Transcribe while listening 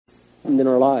in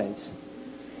our lives.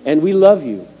 And we love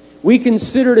you. We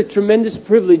consider it a tremendous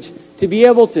privilege to be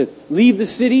able to leave the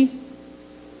city,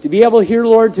 to be able here,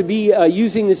 Lord, to be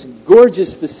using this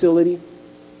gorgeous facility,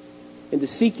 and to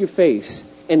seek your face,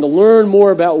 and to learn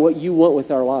more about what you want with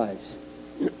our lives.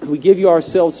 We give you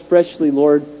ourselves freshly,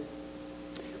 Lord.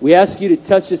 We ask you to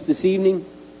touch us this evening.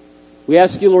 We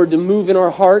ask you, Lord, to move in our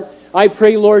heart. I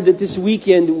pray, Lord, that this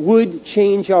weekend would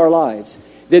change our lives,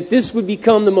 that this would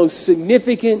become the most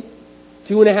significant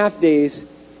 2.5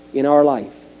 days in our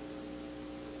life.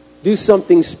 Do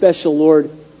something special,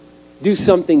 Lord. Do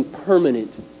something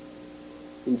permanent.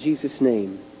 In Jesus'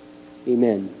 name,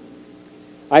 amen.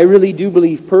 I really do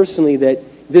believe personally that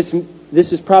this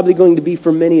is probably going to be,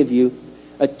 for many of you,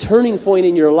 a turning point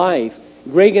in your life.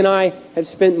 Greg and I have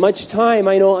spent much time,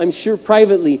 I'm sure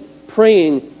privately,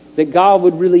 praying that God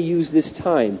would really use this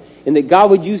time and that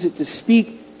God would use it to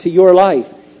speak to your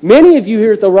life. Many of you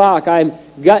here at The Rock, I'm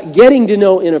getting to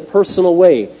know in a personal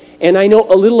way. And I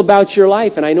know a little about your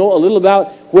life, and I know a little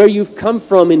about where you've come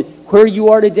from and where you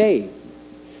are today.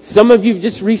 Some of you have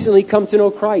just recently come to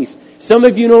know Christ. Some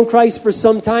of you know Christ for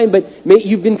some time, but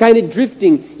you've been kind of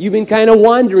drifting. You've been kind of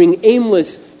wandering,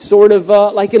 aimless, sort of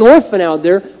like an orphan out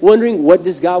there, wondering, what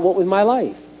does God want with my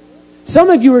life? Some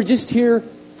of you are just here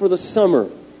for the summer,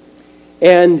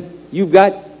 and you've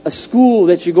got a school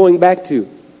that you're going back to.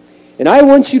 And I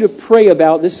want you to pray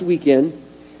about this weekend.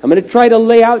 I'm going to try to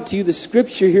lay out to you the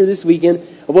scripture here this weekend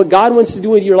of what God wants to do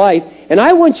with your life. And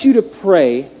I want you to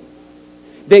pray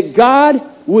that God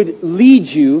would lead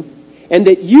you and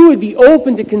that you would be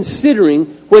open to considering,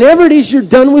 whenever it is you're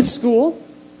done with school,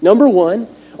 number one,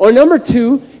 or number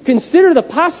two, consider the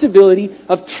possibility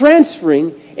of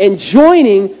transferring and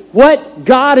joining what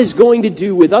God is going to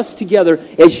do with us together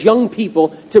as young people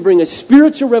to bring a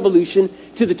spiritual revolution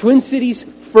to the Twin Cities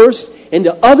first and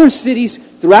to other cities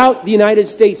throughout the United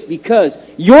States, because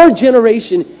your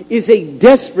generation is a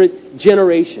desperate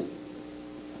generation.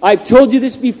 I've told you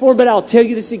this before, but I'll tell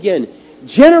you this again.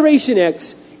 Generation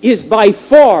X is by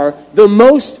far the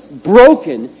most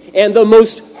broken and the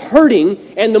most hurting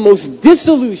and the most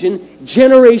disillusioned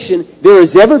generation there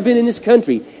has ever been in this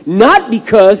country. Not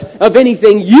because of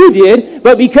anything you did,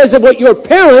 but because of what your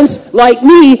parents, like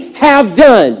me, have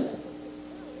done.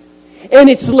 And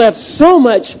it's left so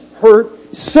much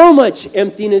hurt, so much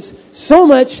emptiness, so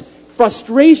much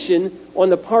frustration on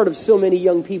the part of so many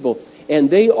young people. And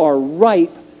they are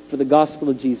ripe for the gospel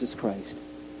of Jesus Christ.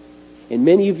 And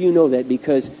many of you know that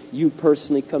because you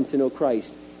personally come to know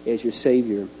Christ as your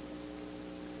Savior.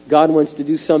 God wants to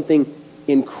do something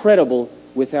incredible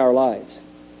with our lives.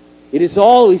 It has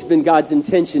always been God's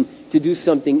intention to do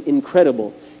something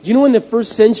incredible. Do you know, in the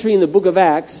first century, in the book of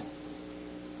Acts,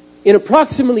 in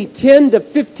approximately 10 to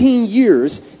 15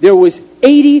 years, there was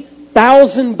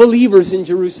 80,000 believers in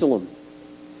Jerusalem.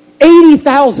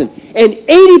 80,000. And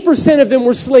 80% of them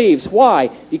were slaves. Why?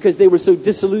 Because they were so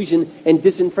disillusioned and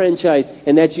disenfranchised.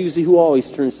 And that's usually who always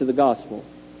turns to the gospel.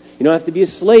 You don't have to be a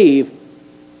slave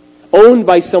owned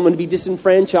by someone to be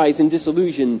disenfranchised and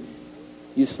disillusioned.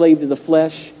 You're a slave to the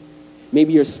flesh.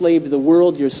 Maybe you're a slave to the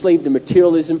world. You're a slave to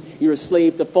materialism. You're a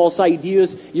slave to false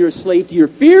ideas. You're a slave to your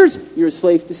fears. You're a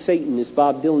slave to Satan. As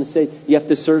Bob Dylan said, you have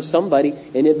to serve somebody,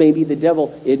 and it may be the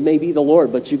devil, it may be the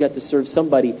Lord, but you got to serve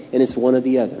somebody, and it's one or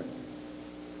the other.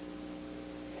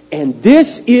 And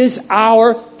this is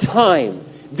our time.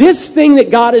 This thing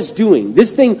that God is doing,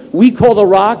 this thing we call The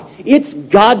Rock, it's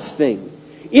God's thing.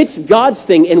 It's God's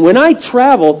thing. And when I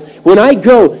travel, when I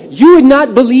go, you would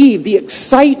not believe the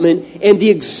excitement and the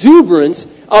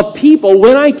exuberance of people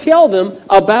when I tell them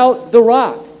about The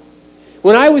Rock.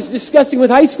 When I was discussing with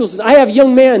high school students, I have a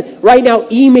young man right now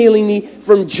emailing me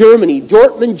from Germany,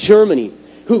 Dortmund, Germany,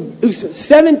 who's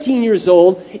 17 years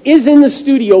old, is in the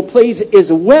studio, plays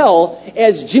as well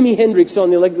as Jimi Hendrix on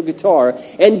the electric guitar,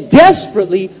 and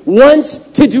desperately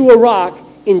wants to do a rock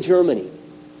in Germany.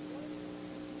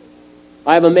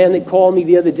 I have a man that called me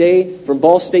the other day from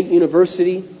Ball State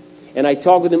University, and I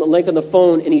talked with him at length on the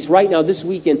phone, and he's right now this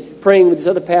weekend praying with his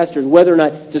other pastors whether or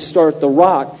not to start The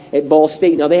Rock at Ball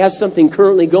State. Now, they have something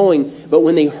currently going, but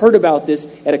when they heard about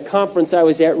this at a conference I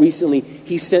was at recently,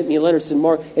 he sent me a letter and said,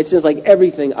 Mark, it sounds like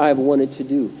everything I've wanted to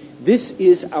do. This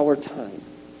is our time.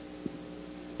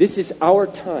 This is our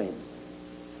time.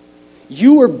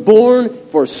 You were born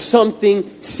for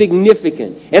something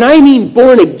significant. And I mean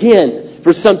born again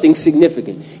for something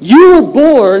significant. You were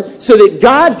born so that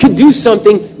God could do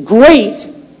something great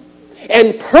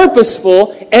and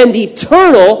purposeful and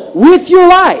eternal with your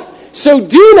life. So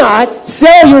do not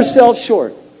sell yourself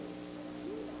short.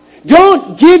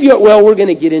 Don't give your... Well, we're going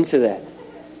to get into that.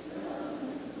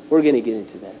 We're going to get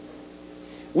into that.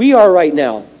 We are right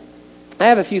now I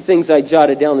have a few things I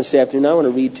jotted down this afternoon I want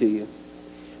to read to you.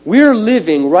 We're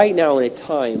living right now in a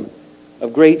time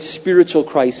of great spiritual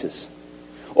crisis.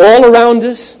 All around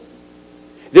us,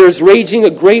 there's raging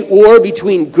a great war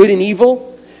between good and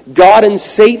evil, God and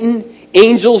Satan,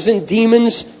 angels and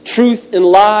demons, truth and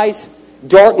lies,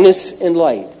 darkness and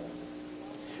light.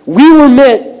 We were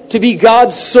meant to be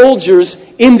God's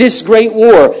soldiers in this great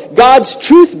war, God's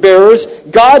truth bearers,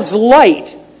 God's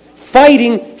light,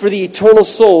 fighting for the eternal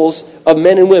souls of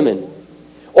men and women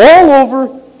all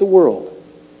over the world.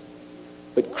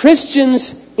 But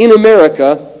Christians in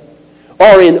America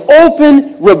are in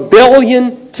open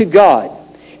rebellion to God.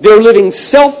 They're living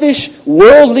selfish,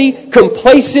 worldly,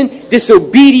 complacent,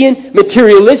 disobedient,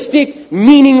 materialistic,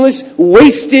 meaningless,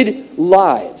 wasted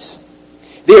lives.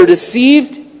 They are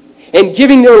deceived and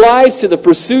giving their lives to the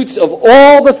pursuits of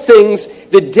all the things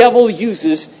the devil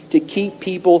uses to keep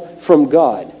people from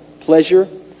God. Pleasure,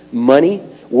 money,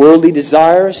 worldly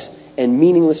desires, and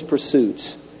meaningless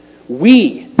pursuits.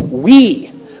 We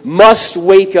must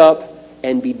wake up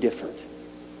and be different.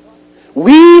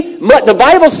 The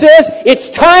Bible says it's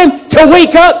time to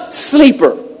wake up,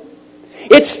 sleeper.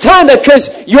 It's time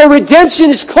because your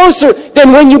redemption is closer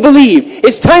than when you believe.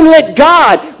 It's time to let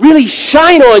God really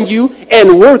shine on you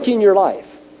and work in your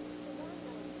life.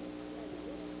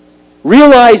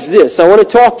 Realize this. I want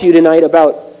to talk to you tonight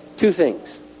about two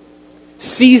things.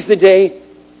 Seize the day,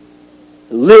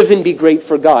 live and be great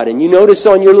for God. And you notice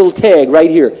on your little tag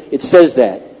right here, it says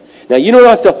that. Now, you don't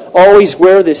have to always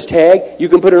wear this tag. You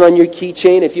can put it on your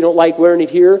keychain if you don't like wearing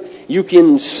it here. You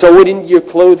can sew it into your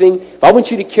clothing. I want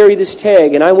you to carry this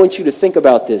tag, and I want you to think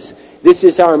about this. This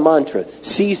is our mantra.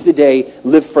 Seize the day,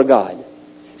 live for God.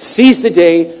 Seize the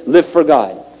day, live for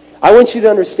God. I want you to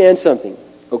understand something,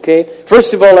 okay?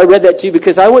 First of all, I read that to you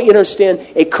because I want you to understand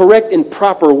a correct and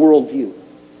proper worldview.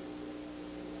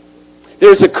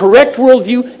 There's a correct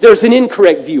worldview, there's an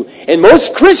incorrect view. And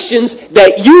most Christians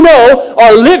that you know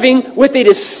are living with a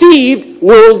deceived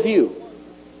worldview.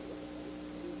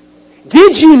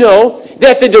 Did you know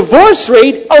that the divorce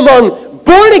rate among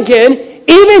born-again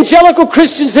evangelical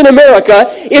Christians in America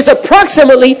is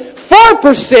approximately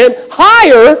 4%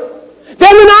 higher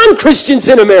than the non-Christians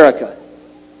in America?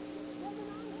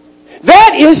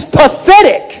 That is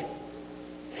pathetic.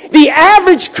 The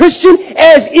average Christian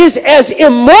is as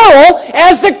immoral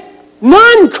as the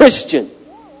non-Christian.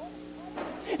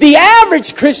 The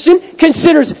average Christian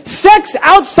considers sex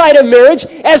outside of marriage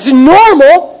as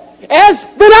normal as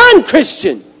the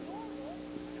non-Christian.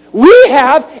 We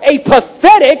have a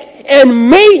pathetic and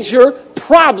major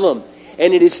problem.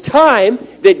 And it is time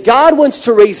that God wants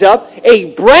to raise up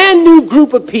a brand new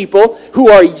group of people who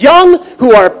are young,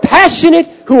 who are passionate,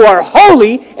 who are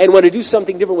holy, and want to do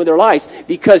something different with their lives.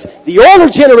 Because the older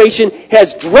generation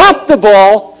has dropped the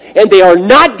ball, and they are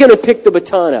not going to pick the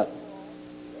baton up.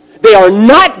 They are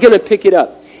not going to pick it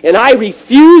up. And I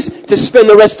refuse to spend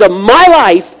the rest of my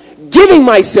life giving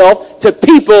myself to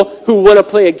people who want to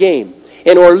play a game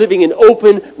and are living in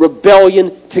open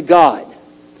rebellion to God.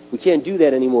 We can't do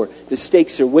that anymore. The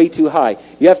stakes are way too high.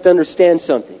 You have to understand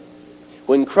something.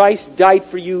 When Christ died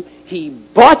for you, He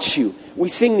bought you. We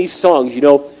sing these songs,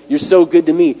 you're so good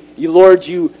to me. Lord,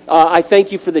 I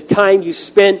thank you for the time you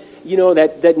spent,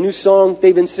 that new song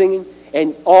they've been singing,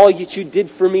 and all that you did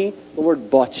for me, the Lord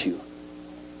bought you.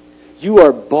 You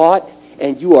are bought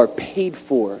and you are paid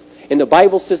for. And the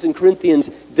Bible says in Corinthians,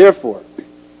 therefore,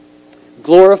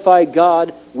 glorify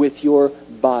God with your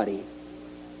body.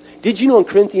 Did you know in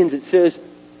Corinthians it says,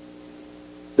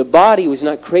 the body was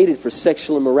not created for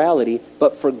sexual immorality,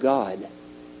 but for God.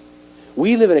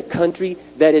 We live in a country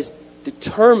that is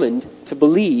determined to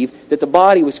believe that the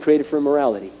body was created for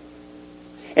immorality.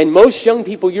 And most young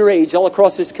people your age all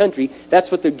across this country,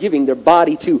 that's what they're giving their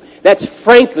body to. That's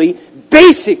frankly,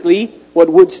 basically what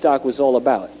Woodstock was all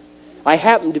about. I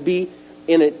happened to be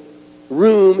in a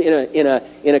room in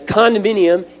a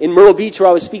condominium in Myrtle Beach where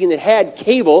I was speaking that had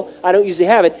cable. I don't usually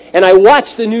have it. And I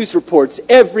watched the news reports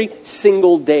every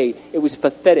single day. It was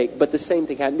pathetic. But the same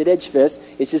thing happened at Edgefest.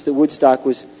 It's just that Woodstock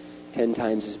was 10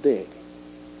 times as big.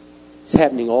 It's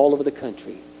happening all over the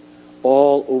country.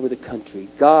 All over the country.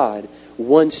 God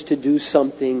wants to do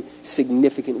something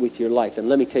significant with your life. And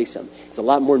let me tell you something. It's a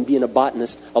lot more than being a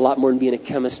botanist, a lot more than being a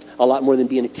chemist, a lot more than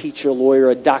being a teacher, a lawyer,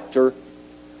 a doctor,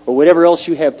 or whatever else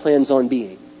you have plans on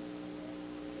being.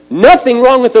 Nothing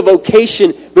wrong with a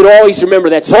vocation, but always remember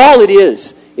that's all it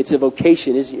is. It's a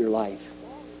vocation, isn't your life.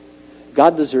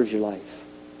 God deserves your life.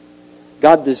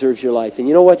 God deserves your life. And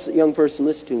you know what, young person,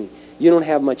 listen to me. You don't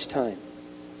have much time.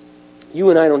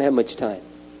 You and I don't have much time.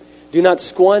 Do not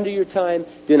squander your time.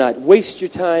 Do not waste your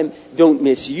time. Don't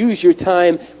misuse your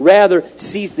time. Rather,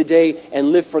 seize the day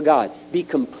and live for God. Be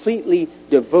completely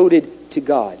devoted to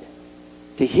God,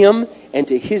 to Him and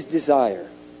to His desire.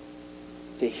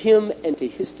 To Him and to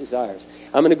His desires.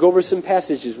 I'm going to go over some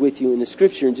passages with you in the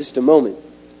Scripture in just a moment.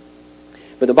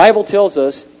 But the Bible tells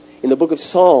us in the book of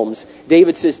Psalms,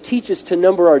 David says, teach us to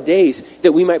number our days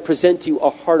that we might present to you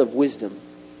a heart of wisdom.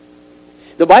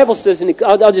 The Bible says, and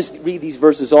I'll just read these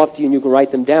verses off to you and you can write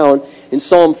them down. In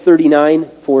Psalm 39,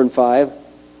 4 and 5.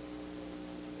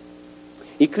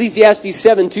 Ecclesiastes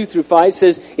 7, 2 through 5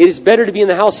 says, it is better to be in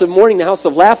the house of mourning than the house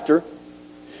of laughter.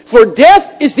 For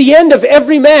death is the end of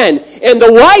every man, and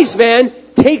the wise man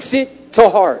takes it to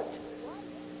heart.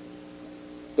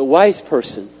 The wise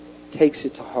person takes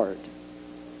it to heart.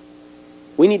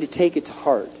 We need to take it to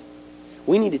heart.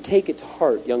 We need to take it to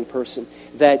heart, young person,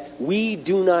 that we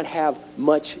do not have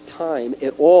much time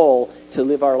at all to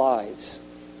live our lives.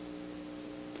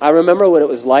 I remember what it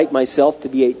was like myself to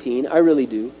be 18. I really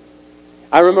do.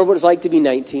 I remember what it was like to be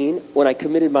 19 when I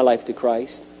committed my life to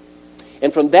Christ.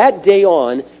 And from that day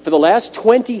on, for the last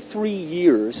 23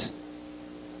 years,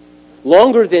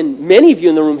 longer than many of you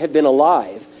in the room have been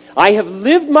alive, I have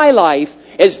lived my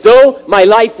life as though my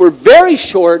life were very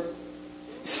short,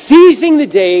 seizing the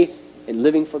day and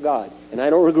living for God. And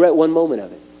I don't regret one moment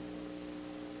of it.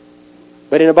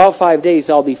 But in about 5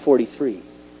 days, I'll be 43.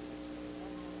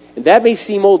 And that may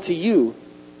seem old to you,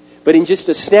 but in just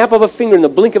a snap of a finger, in the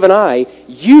blink of an eye,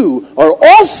 you are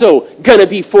also going to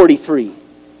be 43.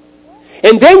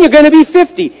 And then you're going to be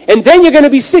 50. And then you're going to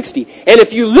be 60. And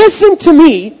if you listen to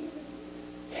me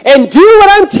and do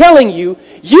what I'm telling you,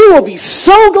 you will be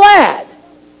so glad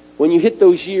when you hit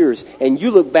those years and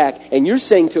you look back and you're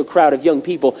saying to a crowd of young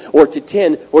people or to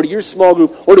 10 or to your small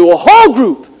group or to a whole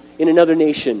group in another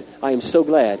nation, I am so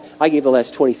glad I gave the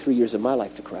last 23 years of my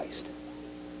life to Christ.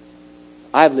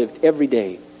 I've lived every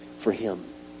day for Him.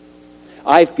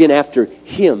 I've been after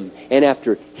Him and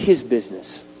after His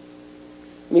business.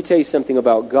 Let me tell you something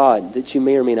about God that you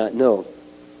may or may not know.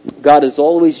 God has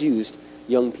always used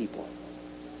young people.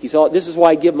 This is why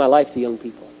I give my life to young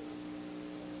people.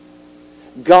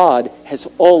 God has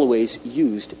always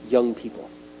used young people.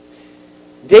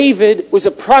 David was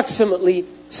approximately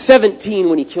 17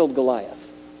 when he killed Goliath.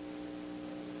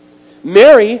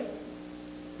 Mary,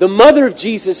 the mother of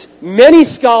Jesus, many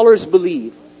scholars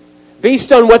believe,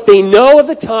 based on what they know of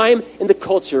the time and the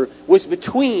culture, was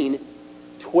between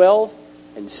 12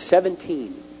 and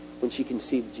 17 when she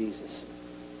conceived Jesus.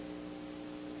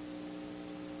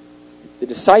 The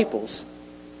disciples,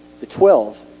 the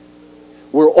 12,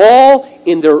 were all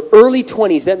in their early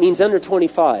 20s. That means under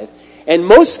 25. And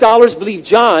most scholars believe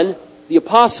John, the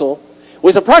apostle,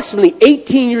 was approximately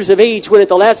 18 years of age when at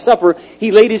the Last Supper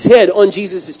he laid his head on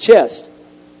Jesus' chest.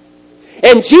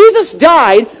 And Jesus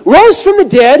died, rose from the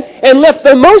dead, and left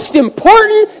the most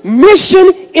important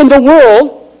mission in the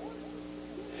world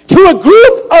to a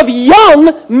group of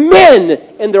young men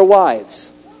and their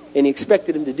wives. And he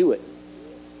expected them to do it.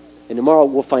 And tomorrow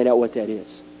we'll find out what that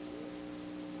is.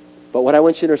 But what I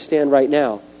want you to understand right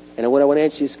now, and what I want to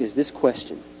answer is this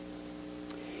question.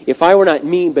 If I were not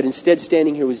me, but instead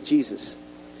standing here was Jesus,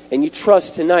 and you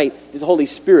trust tonight the Holy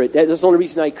Spirit, that's the only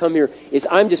reason I come here, is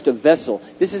I'm just a vessel.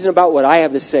 This isn't about what I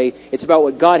have to say. It's about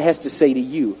what God has to say to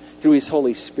you through His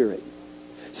Holy Spirit.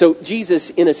 So Jesus,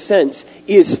 in a sense,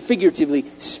 is figuratively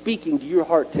speaking to your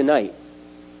heart tonight.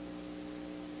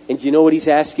 And do you know what He's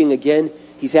asking again?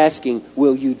 He's asking,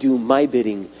 will you do my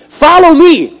bidding? Follow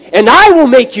me, and I will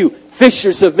make you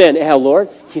fishers of men. Hell, Lord,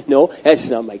 you know, that's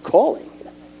not my calling.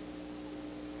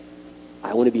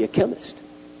 I want to be a chemist.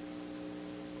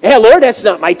 Hey, Lord, that's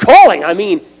not my calling. I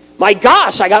mean, my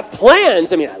gosh, I got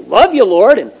plans. I mean, I love you,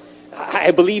 Lord, and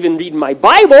I believe in reading my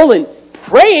Bible and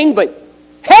praying, but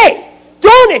hey,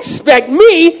 don't expect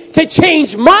me to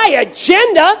change my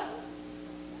agenda.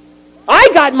 I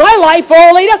got my life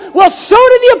all laid out. Well, so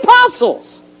did the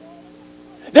apostles.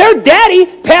 Their daddy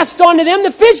passed on to them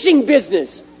the fishing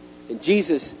business. And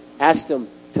Jesus asked them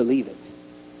to leave it.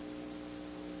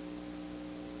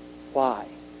 Why?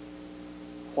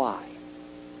 Why?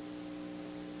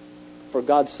 For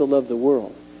God so loved the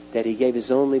world that He gave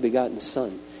His only begotten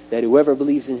Son, that whoever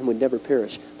believes in Him would never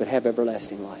perish, but have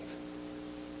everlasting life.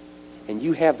 And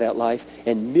you have that life,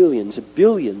 and millions,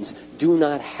 billions do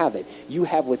not have it. You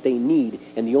have what they need,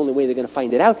 and the only way they're going to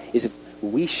find it out is if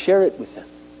we share it with them.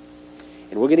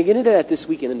 And we're going to get into that this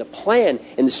weekend, and the plan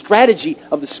and the strategy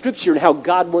of the Scripture and how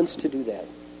God wants to do that.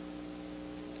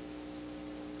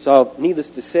 So, needless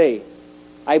to say,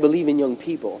 I believe in young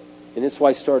people, and that's why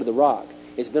I started The Rock.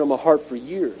 It's been on my heart for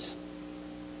years.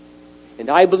 And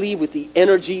I believe with the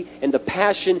energy and the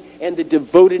passion and the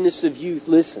devotedness of youth,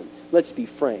 listen, let's be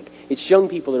frank, it's young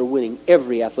people that are winning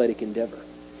every athletic endeavor.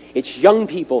 It's young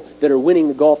people that are winning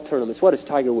the golf tournaments. What is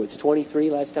Tiger Woods, 23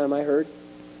 last time I heard?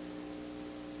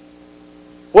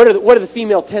 What are the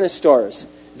female tennis stars?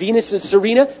 Venus and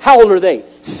Serena, how old are they?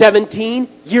 17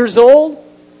 years old?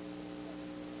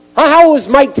 How old was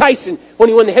Mike Tyson when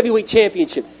he won the heavyweight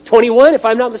championship? 21, if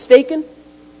I'm not mistaken?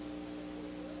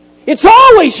 It's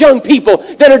always young people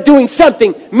that are doing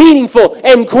something meaningful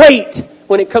and great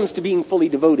when it comes to being fully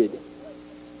devoted.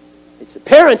 It's the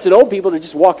parents and old people that are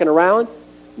just walking around,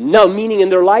 no meaning in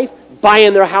their life,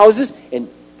 buying their houses, and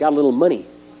got a little money.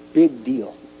 Big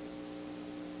deal.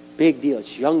 Big deal.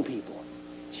 It's young people.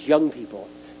 It's young people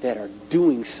that are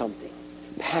doing something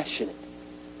passionate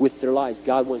with their lives.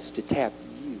 God wants to tap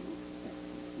you.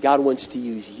 God wants to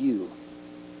use you.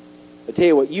 I tell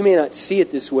you what, you may not see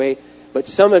it this way, but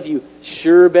some of you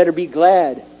sure better be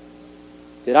glad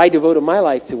that I devoted my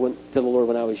life to the Lord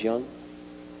when I was young.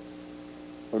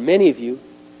 Or many of you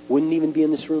wouldn't even be in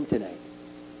this room tonight.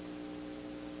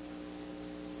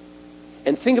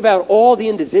 And think about all the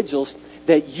individuals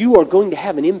that you are going to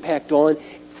have an impact on.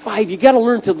 5, you got to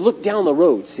learn to look down the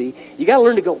road, see? You got to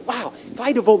learn to go, wow, if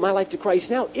I devote my life to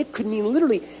Christ now, it could mean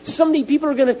literally so many people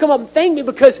are going to come up and thank me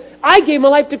because I gave my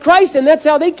life to Christ, and that's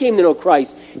how they came to know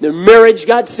Christ. Their marriage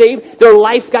got saved. Their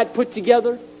life got put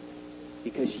together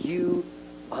because you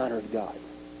honored God.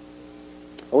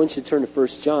 I want you to turn to 1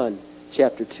 John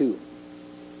chapter 2.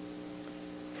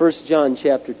 1 John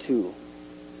chapter 2.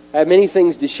 I have many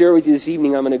things to share with you this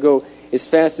evening. I'm going to go as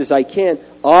fast as I can.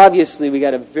 Obviously, we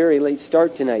got a very late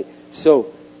start tonight,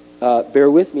 so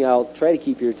bear with me. I'll try to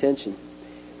keep your attention.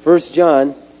 1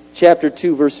 John chapter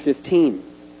 2, verse 15.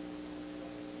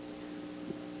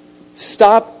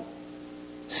 Stop.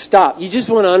 You just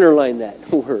want to underline that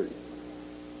word.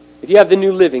 If you have the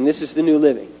New Living, this is the New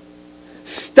Living.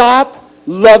 Stop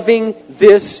loving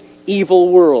this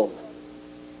evil world.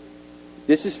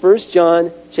 This is 1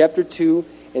 John chapter 2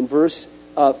 and verse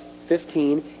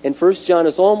 15. And 1 John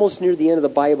is almost near the end of the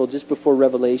Bible, just before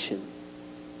Revelation.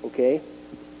 Okay?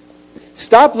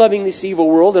 Stop loving this evil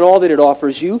world and all that it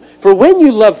offers you. For when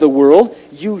you love the world,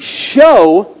 you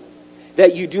show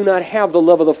that you do not have the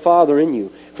love of the Father in you.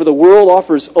 For the world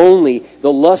offers only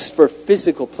the lust for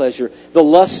physical pleasure, the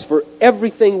lust for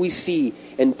everything we see,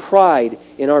 and pride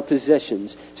in our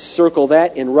possessions. Circle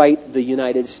that and write the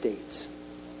United States.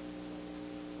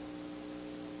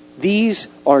 These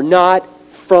are not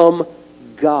from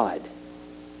God.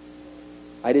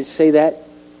 I didn't say that.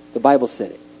 The Bible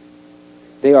said it.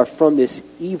 They are from this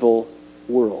evil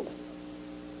world.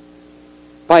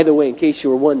 By the way, in case you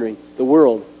were wondering, the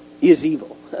world is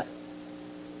evil.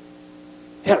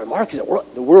 Yeah, Mark,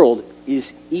 the world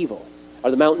is evil.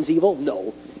 Are the mountains evil?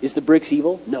 No. Is the bricks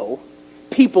evil? No.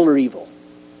 People are evil.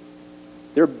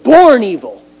 They're born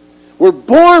evil. We're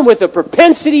born with a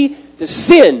propensity to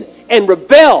sin and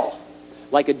rebel.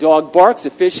 Like a dog barks, a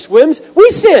fish swims, we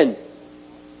sin.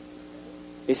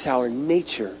 It's our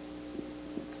nature.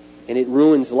 And it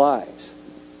ruins lives.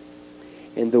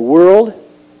 And the world,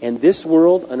 and this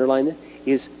world, underline it,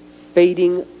 is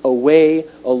fading away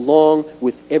along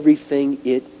with everything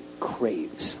it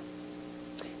craves.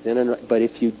 But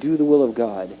if you do the will of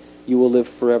God, you will live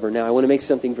forever. Now, I want to make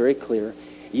something very clear.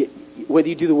 Whether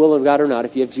you do the will of God or not,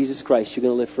 if you have Jesus Christ, you're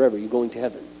going to live forever. You're going to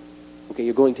heaven. Okay,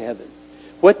 you're going to heaven.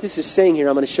 What this is saying here,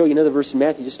 I'm going to show you another verse in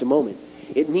Matthew in just a moment.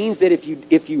 It means that if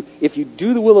you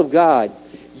do the will of God,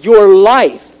 your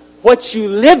life, what you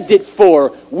lived it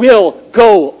for, will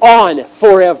go on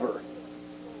forever.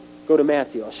 Go to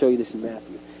Matthew. I'll show you this in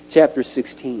Matthew. Chapter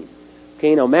 16.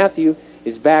 Okay, now Matthew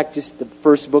is back just the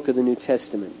first book of the New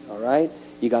Testament. All right?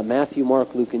 You got Matthew,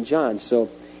 Mark, Luke, and John. So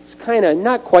it's kind of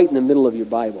not quite in the middle of your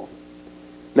Bible.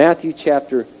 Matthew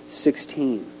chapter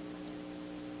 16.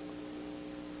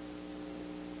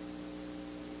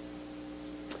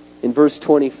 In verse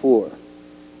 24.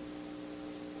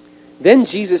 Then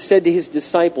Jesus said to his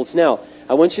disciples, now,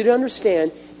 I want you to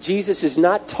understand, Jesus is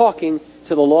not talking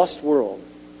to the lost world.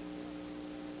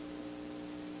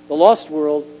 The lost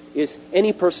world is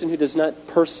any person who does not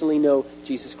personally know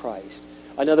Jesus Christ.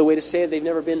 Another way to say it, they've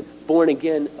never been born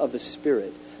again of the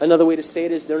Spirit. Another way to say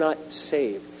it is they're not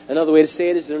saved. Another way to say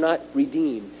it is they're not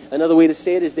redeemed. Another way to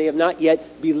say it is they have not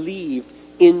yet believed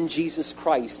in Jesus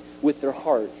Christ with their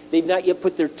heart. They've not yet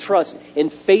put their trust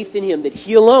and faith in Him, that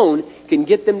He alone can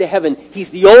get them to heaven. He's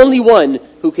the only one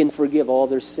who can forgive all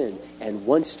their sin and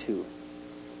wants to.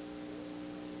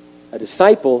 A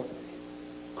disciple,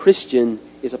 Christian,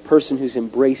 is a person who's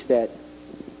embraced that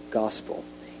gospel.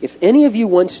 If any of you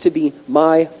wants to be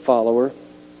my follower,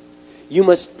 You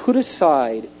must put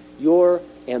aside your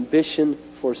ambition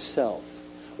for self,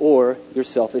 or your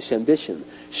selfish ambition.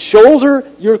 Shoulder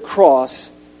your cross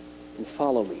and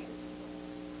follow me.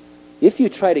 If you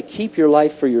try to keep your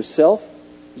life for yourself,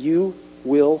 you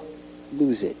will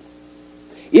lose it.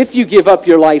 If you give up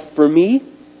your life for me,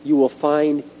 you will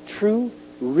find true,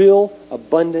 real,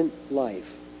 abundant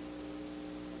life.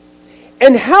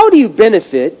 And how do you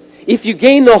benefit if you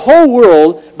gain the whole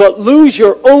world but lose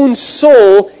your own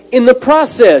soul in the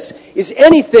process? Is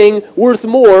anything worth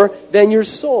more than your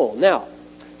soul? Now,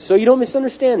 so you don't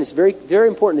misunderstand this. Very, very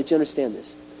important that you understand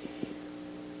this.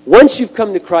 Once you've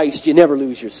come to Christ, you never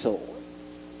lose your soul.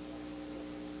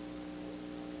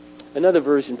 Another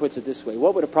version puts it this way.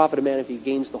 What would it profit a man if he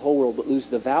gains the whole world but lose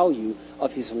the value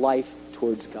of his life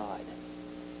towards God?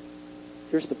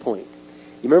 Here's the point.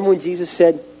 You remember when Jesus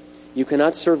said, you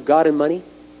cannot serve God and money?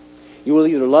 You will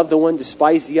either love the one,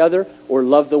 despise the other, or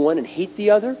love the one and hate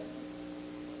the other.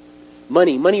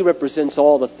 Money represents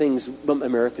all the things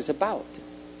America's about.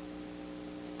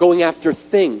 Going after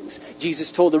things.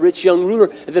 Jesus told the rich young ruler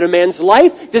that a man's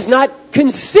life does not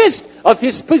consist of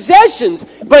his possessions.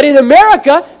 But in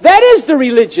America, that is the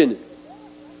religion.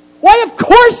 Why, of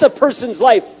course a person's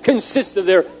life consists of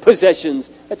their possessions.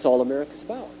 That's all America's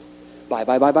about. Buy.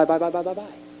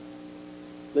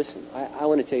 Listen, I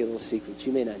want to tell you a little secret.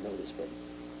 You may not know this, but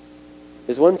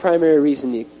there's one primary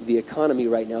reason the economy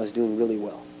right now is doing really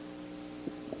well.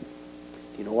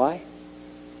 Do you know why?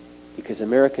 Because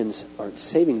Americans aren't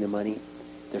saving their money,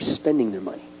 they're spending their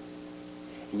money.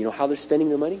 And you know how they're spending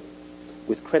their money?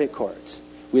 With credit cards.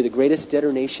 We're the greatest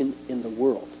debtor nation in the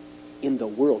world. In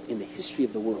the history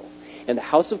of the world. And the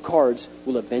house of cards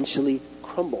will eventually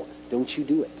crumble. Don't you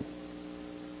do it.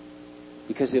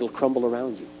 Because it'll crumble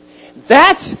around you.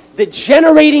 That's the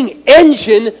generating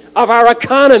engine of our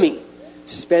economy.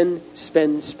 Spend.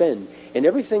 And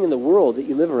everything in the world that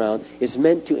you live around is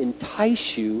meant to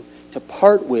entice you to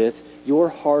part with your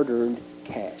hard-earned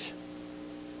cash.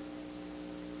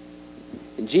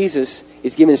 And Jesus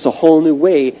is giving us a whole new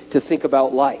way to think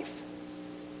about life.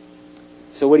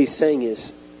 So what he's saying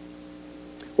is,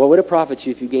 what would it profit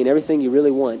you if you gain everything you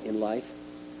really want in life?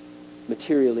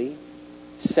 Materially,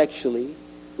 sexually,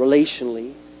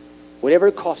 relationally, whatever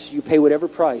it costs you, pay whatever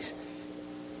price.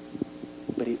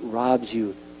 But it robs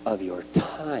you of your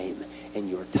time. And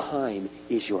your time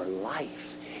is your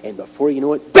life. And before you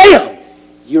know it, bam!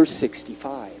 You're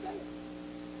 65.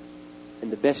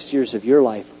 And the best years of your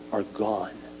life are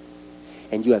gone.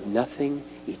 And you have nothing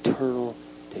eternal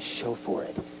to show for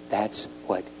it. That's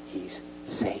what he's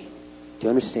saying. Do you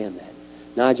understand that?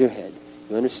 Nod your head.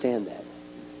 You understand that?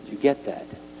 Do you get that?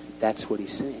 That's what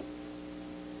he's saying.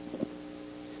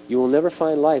 You will never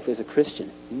find life as a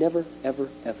Christian. Never, ever,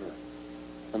 ever.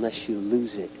 Unless you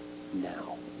lose it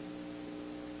now.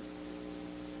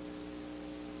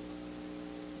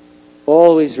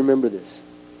 Always remember this.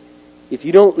 If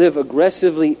you don't live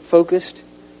aggressively focused,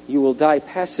 you will die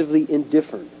passively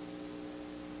indifferent.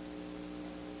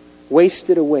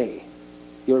 Wasted away.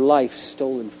 Your life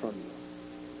stolen from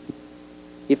you.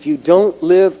 If you don't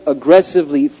live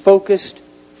aggressively focused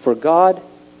for God,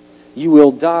 you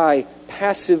will die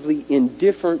passively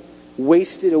indifferent,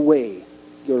 wasted away.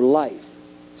 Your life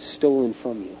stolen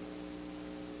from you.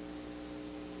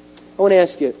 I want to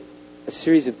ask you a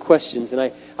series of questions, and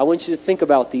I want you to think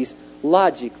about these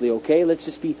logically, okay? Let's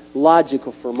just be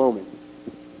logical for a moment.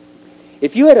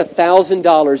 If you had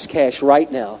 $1,000 cash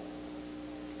right now,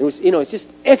 it was, it's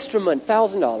just extra money,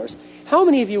 $1,000. How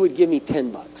many of you would give me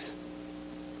 $10?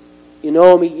 You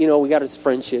know me, we got this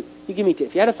friendship. You give me 10.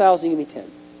 If you had 1,000, you give me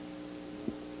 10.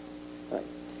 All right.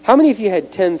 How many of you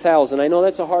had 10,000? I know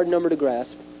that's a hard number to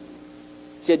grasp.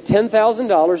 If you had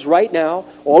 $10,000 right now,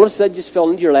 all of a sudden just fell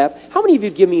into your lap. How many of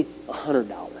you would give me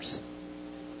 $100?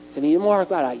 I mean,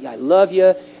 Mark, I love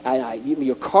you.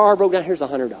 Your car broke down. Here's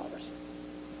 $100.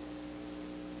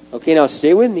 Okay, now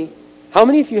stay with me. How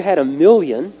many of you had $1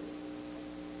 million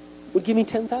would give me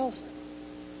 10,000?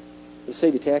 It'll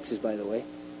save you taxes, by the way.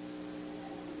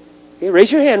 Okay,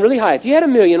 raise your hand really high. If you had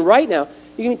 $1 million right now,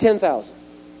 you give me 10,000.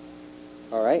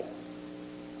 All right.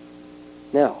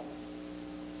 Now,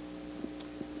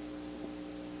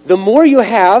 the more you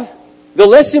have, the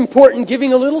less important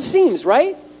giving a little seems,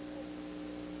 right?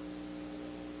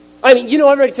 I mean,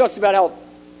 everybody talks about how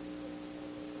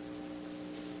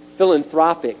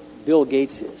philanthropic Bill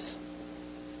Gates is.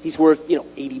 He's worth,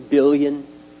 $80 billion.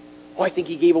 Oh, I think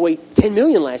he gave away $10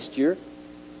 million last year.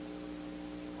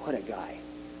 What a guy.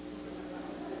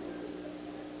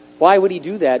 Why would he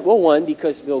do that? Well, one,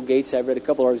 because Bill Gates, I've read a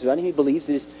couple articles about him, he believes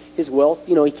that his wealth,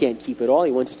 he can't keep it all.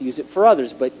 He wants to use it for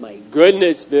others. But my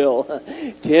goodness, Bill,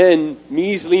 10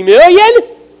 measly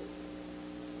million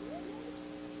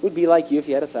would be like you if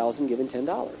you had 1,000 given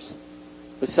 $10.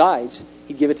 Besides,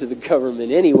 he'd give it to the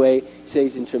government anyway, so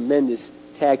he's in tremendous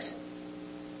tax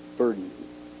burden.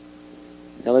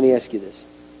 Now let me ask you this.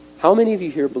 How many of you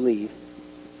here believe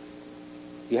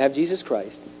you have Jesus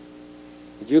Christ,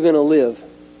 that you're going to live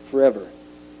forever?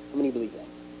 How many believe that?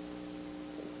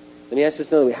 Let me ask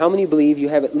this another way. How many believe you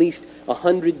have at least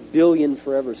 100 billion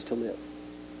forevers to live?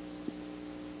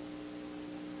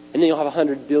 And then you'll have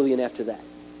 100 billion after that.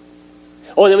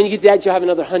 Oh, and then when you get to that, you'll have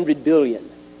another 100 billion.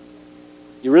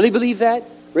 You really believe that?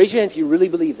 Raise your hand if you really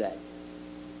believe that.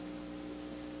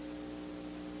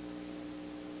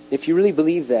 If you really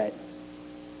believe that,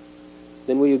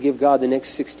 then will you give God the next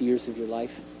 60 years of your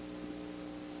life?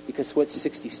 Because what's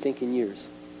 60 stinking years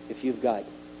if you've got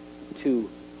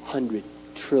 200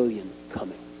 trillion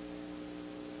coming?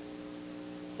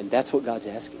 And that's what God's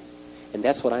asking. And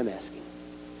that's what I'm asking.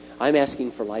 I'm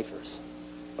asking for lifers.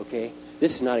 Okay?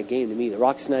 This is not a game to me. The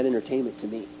Rock's not entertainment to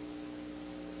me.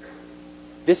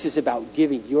 This is about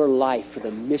giving your life for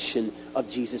the mission of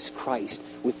Jesus Christ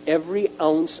with every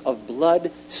ounce of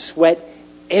blood, sweat,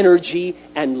 energy,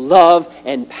 and love,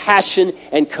 and passion,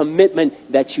 and commitment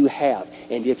that you have.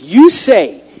 And if you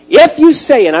say,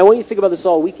 and I want you to think about this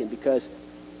all weekend because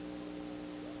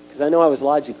I know I was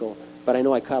logical, but I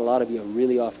know I caught a lot of you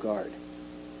really off guard.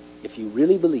 If you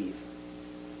really believe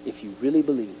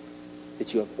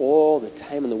that you have all the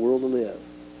time in the world to live,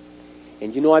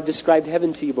 and I've described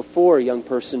heaven to you before, young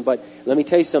person, but let me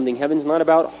tell you something. Heaven's not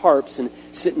about harps and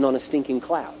sitting on a stinking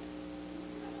cloud.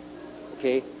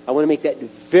 Okay? I want to make that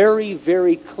very,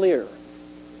 very clear.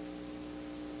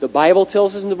 The Bible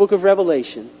tells us in the book of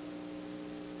Revelation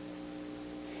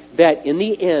that in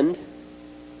the end,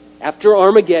 after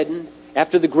Armageddon,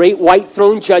 after the great white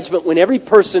throne judgment, when every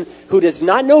person who does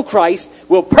not know Christ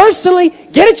will personally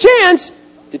get a chance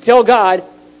to tell God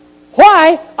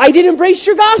why I didn't embrace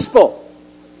your gospel.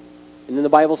 And then the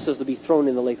Bible says they'll be thrown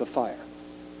in the lake of fire.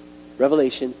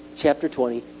 Revelation chapter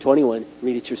 20, 21,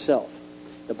 read it yourself.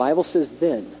 The Bible says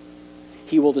then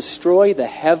he will destroy the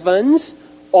heavens,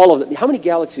 all of them. How many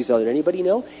galaxies are there? Anybody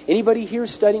know? Anybody here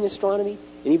studying astronomy?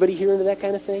 Anybody here into that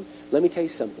kind of thing? Let me tell you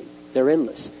something. They're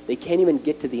endless. They can't even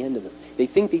get to the end of them. They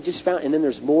think they just found, and then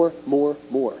there's more.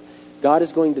 God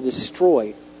is going to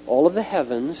destroy all of the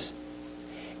heavens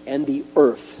and the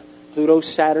earth. Pluto,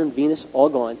 Saturn, Venus, all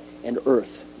gone, and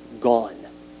earth gone.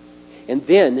 And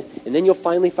then you'll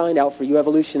finally find out, for you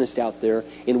evolutionists out there,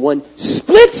 in one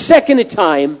split second of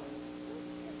time,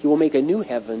 he will make a new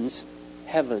heavens,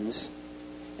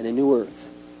 and a new earth.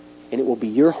 And it will be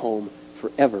your home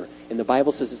forever. And the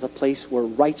Bible says it's a place where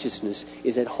righteousness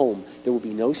is at home. There will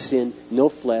be no sin, no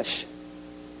flesh,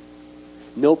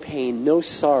 no pain, no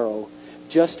sorrow,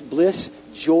 just bliss,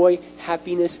 joy,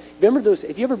 happiness. Remember those,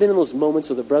 have you ever been in those moments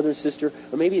with a brother and sister,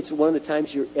 or maybe it's one of the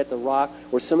times you're at the Rock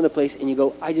or some other place and you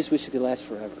go, I just wish it could last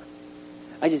forever.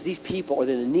 These people are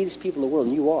the neatest people in the world,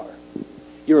 and you are.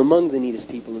 You're among the neatest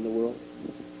people in the world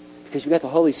because you've got the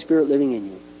Holy Spirit living in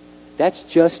you. That's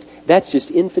just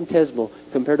infinitesimal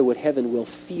compared to what heaven will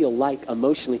feel like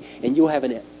emotionally, and you'll have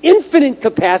an infinite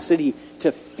capacity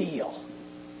to feel.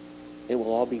 It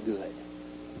will all be good.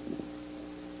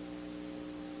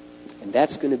 And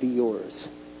that's going to be yours.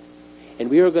 And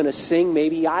we are going to sing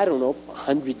maybe,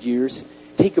 100 years.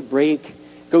 Take a break.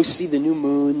 Go see the new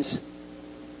moons.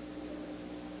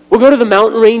 We'll go to the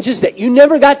mountain ranges that you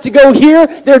never got to go here.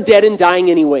 They're dead and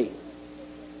dying anyway.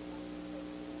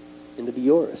 And they'll be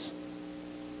yours.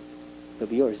 They'll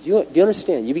be yours. Do you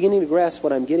understand? You beginning to grasp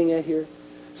what I'm getting at here?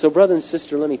 So brother and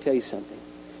sister, let me tell you something.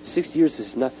 60 years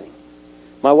is nothing.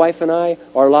 My wife and I,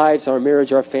 our lives, our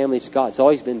marriage, our family, it's God's. It's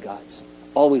always been God's.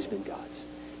 Always been God's.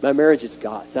 My marriage is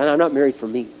God's. And I'm not married for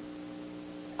me.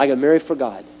 I got married for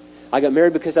God. I got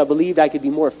married because I believed I could be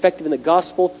more effective in the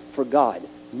gospel for God,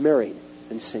 married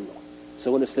than single.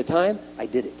 So when it's the time, I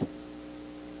did it.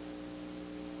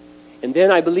 And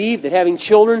then I believed that having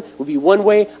children would be one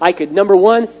way I could, number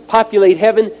one, populate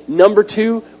heaven. Number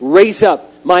two, raise up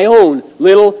my own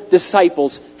little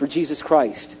disciples for Jesus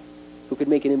Christ who could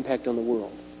make an impact on the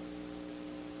world.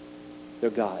 They're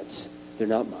God's. They're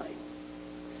not mine.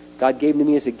 God gave them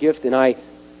to me as a gift, and I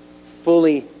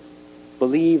fully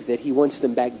believe that He wants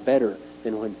them back better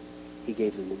than when He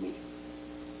gave them to me.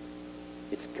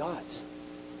 It's God's.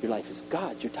 Your life is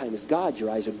God's. Your time is God's.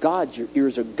 Your eyes are God's. Your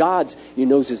ears are God's. Your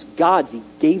nose is God's. He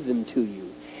gave them to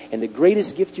you. And the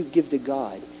greatest gift you give to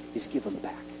God is give them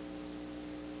back.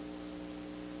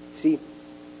 See,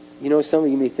 some of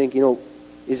you may think,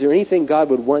 is there anything God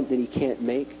would want that he can't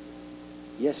make?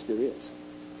 Yes, there is.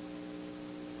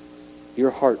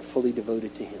 Your heart fully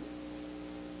devoted to him.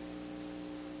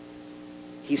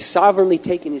 He's sovereignly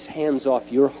taken his hands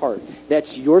off your heart.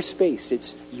 That's your space.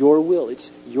 It's your will.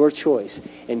 It's your choice.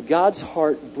 And God's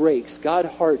heart breaks. God's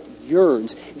heart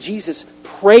yearns. Jesus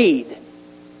prayed,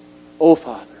 "Oh,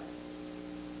 Father,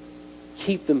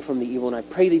 keep them from the evil. And I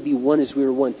pray they be one as we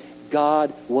are one."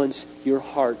 God wants your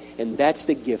heart. And that's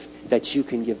the gift that you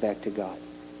can give back to God.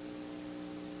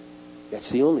 That's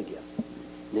the only gift.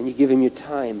 And then you give him your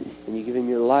time. And you give him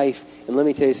your life. And let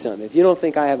me tell you something. If you don't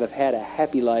think I have had a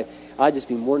happy life, I'd just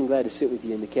be more than glad to sit with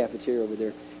you in the cafeteria over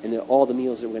there and all the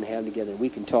meals that we're going to have together. And we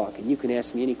can talk. And you can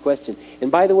ask me any question.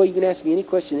 And by the way, you can ask me any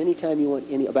question anytime you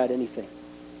want about anything.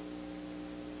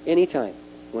 Anytime.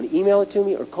 You want to email it to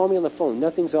me or call me on the phone.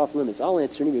 Nothing's off limits. I'll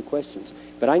answer any of your questions.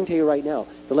 But I can tell you right now,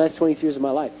 the last 23 years of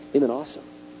my life, they've been awesome.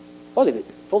 Oh, they've been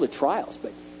full of trials,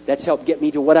 but that's helped get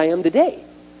me to what I am today.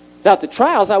 Without the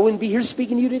trials, I wouldn't be here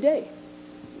speaking to you today.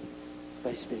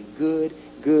 But it's been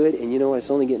good, and you know what?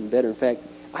 It's only getting better. In fact,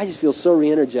 I just feel so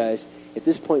re-energized at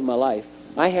this point in my life.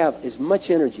 I have as much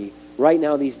energy right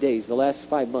now these days, the last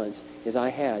 5 months, as I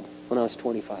had when I was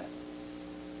 25.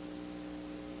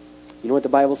 You know what the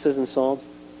Bible says in Psalms?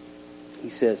 He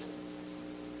says,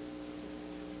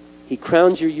 He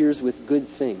crowns your years with good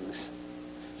things,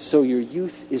 so your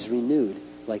youth is renewed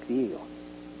like the eagle.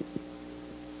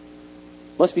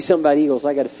 Must be something about eagles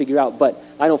I got to figure out, but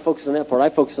I don't focus on that part. I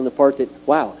focus on the part that,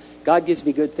 wow, God gives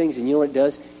me good things, and you know what it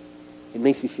does? It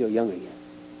makes me feel young again.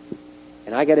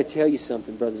 And I got to tell you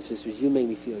something, brothers and sisters, you make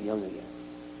me feel young again.